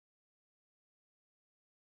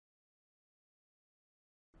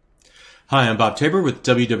Hi, I'm Bob Tabor with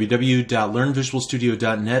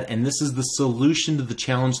www.learnvisualstudio.net, and this is the solution to the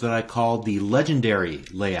challenge that I call the Legendary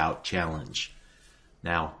Layout Challenge.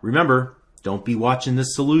 Now, remember, don't be watching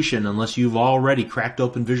this solution unless you've already cracked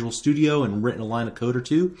open Visual Studio and written a line of code or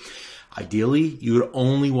two. Ideally, you would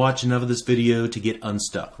only watch enough of this video to get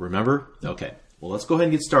unstuck. Remember? Okay, well, let's go ahead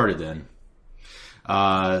and get started then.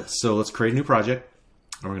 So let's create a new project,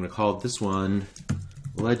 and we're going to call this one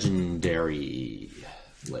Legendary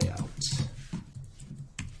Layout,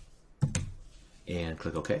 and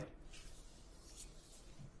click OK.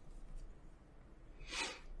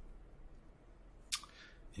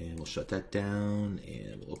 And we'll shut that down,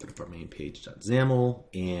 and we'll open up our main page.xaml,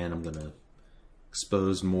 and I'm going to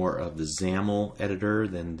expose more of the XAML editor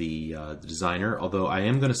than the designer, although I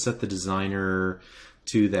am going to set the designer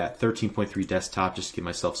to that 13.3 desktop just to give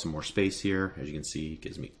myself some more space here. As you can see, it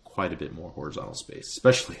gives me quite a bit more horizontal space,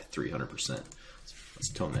 especially at 300%. Let's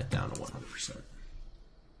tone that down to 100%.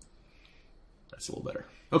 That's a little better.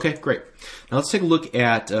 Okay, great. Now let's take a look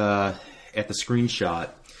at the screenshot.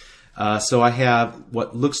 So I have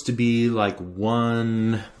what looks to be like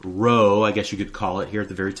one row, I guess you could call it, here at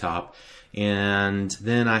the very top. And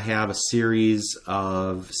then I have a series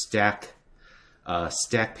of stack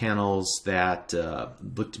panels that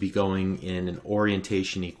look to be going in an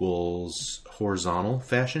orientation equals horizontal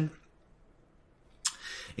fashion.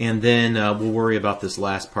 And then we'll worry about this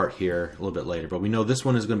last part here a little bit later. But we know this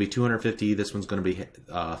one is going to be 250, this one's going to be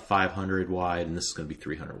 500 wide, and this is going to be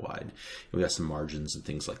 300 wide. We got some margins and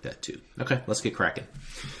things like that too. Okay, let's get cracking.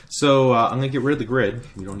 So I'm going to get rid of the grid.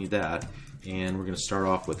 We don't need that. And we're going to start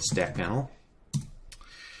off with a stack panel.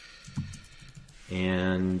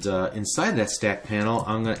 And inside that stack panel,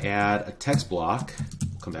 I'm going to add a text block.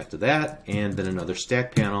 We'll come back to that. And then another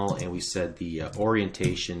stack panel. And we said the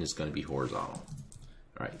orientation is going to be horizontal.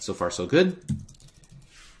 All right, so far so good.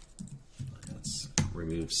 Let's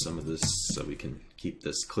remove some of this so we can keep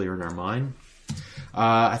this clear in our mind.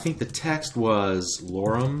 I think the text was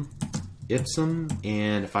lorem ipsum,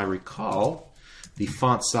 and if I recall, the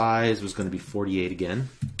font size was going to be 48 again.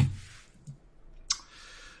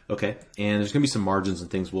 Okay, and there's going to be some margins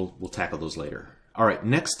and things. We'll tackle those later. All right,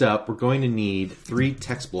 next up, we're going to need 3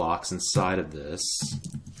 text blocks inside of this,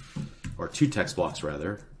 or 2 text blocks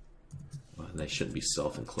rather. Well, they shouldn't be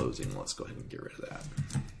self-enclosing. Let's go ahead and get rid of that.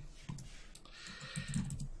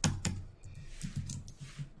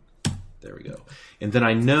 There we go. And then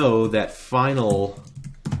I know that final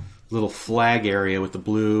little flag area with the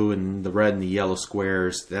blue and the red and the yellow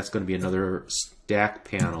squares, that's going to be another stack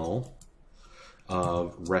panel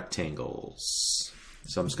of rectangles.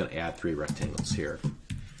 So I'm just going to add 3 rectangles here,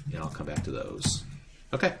 and I'll come back to those.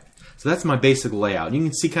 Okay, so that's my basic layout. You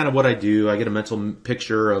can see kind of what I do. I get a mental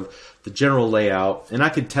picture of the general layout, and I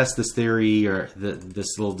could test this theory or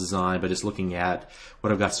this little design by just looking at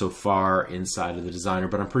what I've got so far inside of the designer,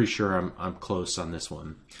 but I'm pretty sure I'm close on this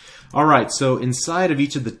one. All right, so inside of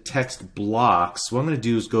each of the text blocks, what I'm going to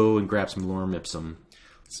do is go and grab some lorem ipsum.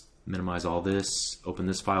 Let's minimize all this, open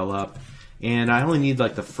this file up. And I only need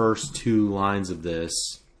like the first 2 lines of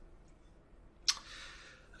this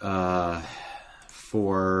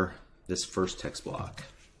for this first text block.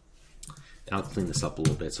 And I'll clean this up a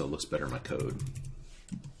little bit so it looks better in my code.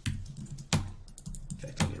 In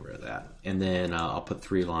fact, I'll get rid of that. And then I'll put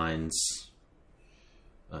 3 lines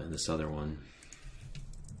in this other one.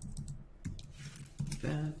 Like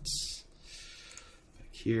that.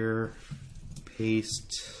 Back here.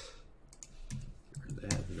 Paste.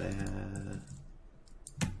 That.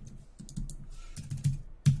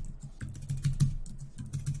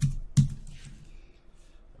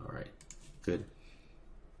 All right, good.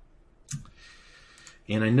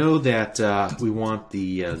 And I know that we want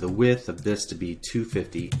the width of this to be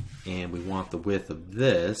 250, and we want the width of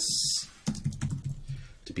this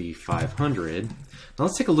to be 500. Now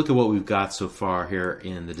let's take a look at what we've got so far here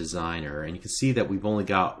in the designer, and you can see that we've only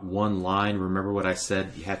got 1 line. Remember what I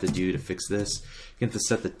said you have to do to fix this? You have to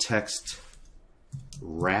set the text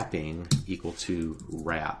wrapping equal to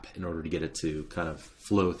wrap in order to get it to kind of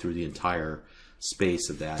flow through the entire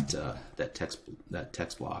space of that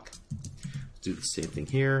text block. Let's do the same thing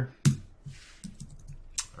here.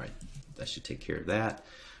 All right, that should take care of that.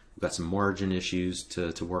 We've got some margin issues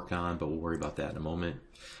to work on, but we'll worry about that in a moment.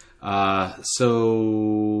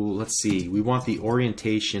 So let's see, we want the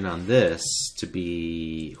orientation on this to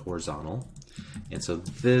be horizontal, and so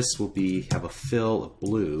this will have a fill of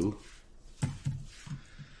blue,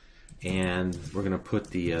 and we're going to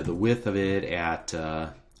put the width of it at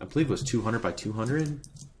I believe it was 200 by 200,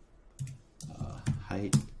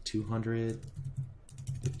 height 200,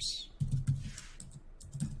 oops,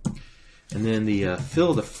 And then the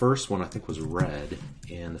fill of the first one I think was red,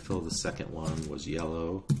 and the fill of the second one was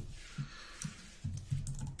yellow.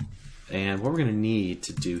 And what we're going to need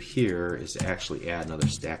to do here is to actually add another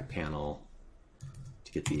stack panel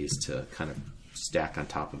to get these to kind of stack on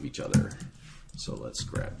top of each other. So let's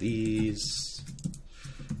grab these,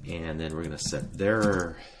 and then we're going to set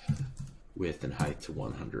their width and height to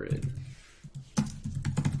 100.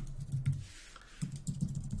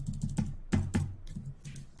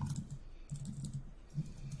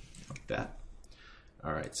 Like that.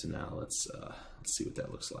 All right, so now let's see what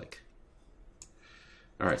that looks like.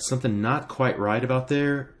 All right, something not quite right about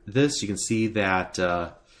this. You can see that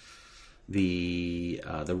the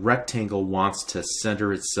rectangle wants to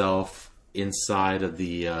center itself inside of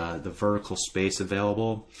the vertical space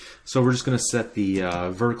available. So we're just going to set the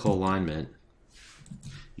vertical alignment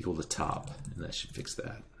equal to top, and that should fix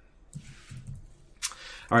that.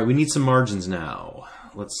 All right, we need some margins now.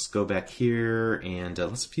 Let's go back here and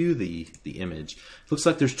let's view the image. Looks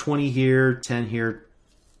like there's 20 here, 10 here,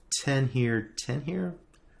 10 here, 10 here.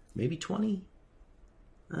 Maybe 20?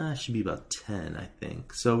 Should be about 10, I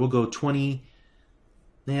think. So we'll go 20.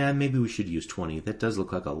 Yeah, maybe we should use 20. That does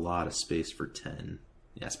look like a lot of space for 10.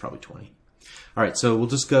 Yeah, it's probably 20. All right, so we'll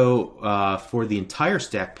just go for the entire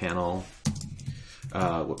stack panel.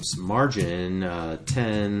 Margin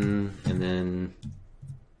 10, and then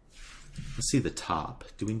let's see the top.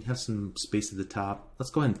 Do we have some space at the top?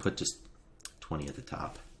 Let's go ahead and put just 20 at the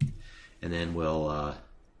top, and then we'll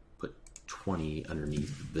 20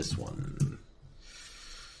 underneath this one.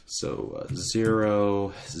 So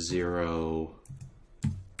 0, 0,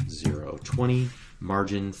 0, 20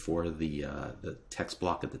 margin for the text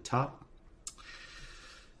block at the top.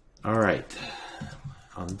 All right,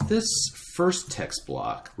 on this first text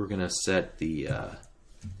block, we're going to set the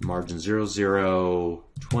margin 0, 0,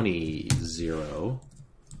 20, 0,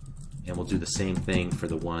 and we'll do the same thing for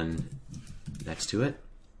the one next to it.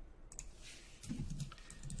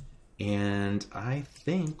 And I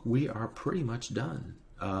think we are pretty much done.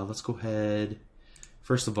 Let's go ahead,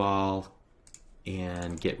 first of all,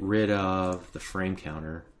 and get rid of the frame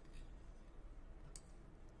counter.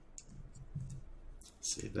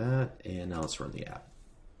 Save that, and now let's run the app.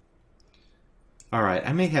 All right,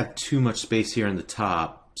 I may have too much space here on the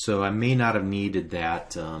top, so I may not have needed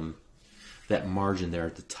that, that margin there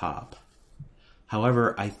at the top.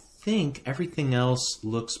 However, I think everything else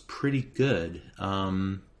looks pretty good.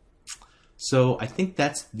 So I think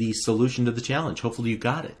that's the solution to the challenge. Hopefully you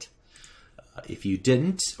got it. If you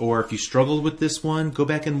didn't, or if you struggled with this one, go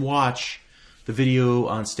back and watch the video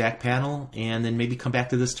on Stack Panel, and then maybe come back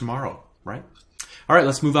to this tomorrow, right? All right,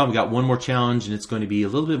 let's move on. We got one more challenge, and it's going to be a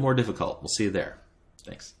little bit more difficult. We'll see you there.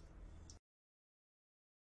 Thanks.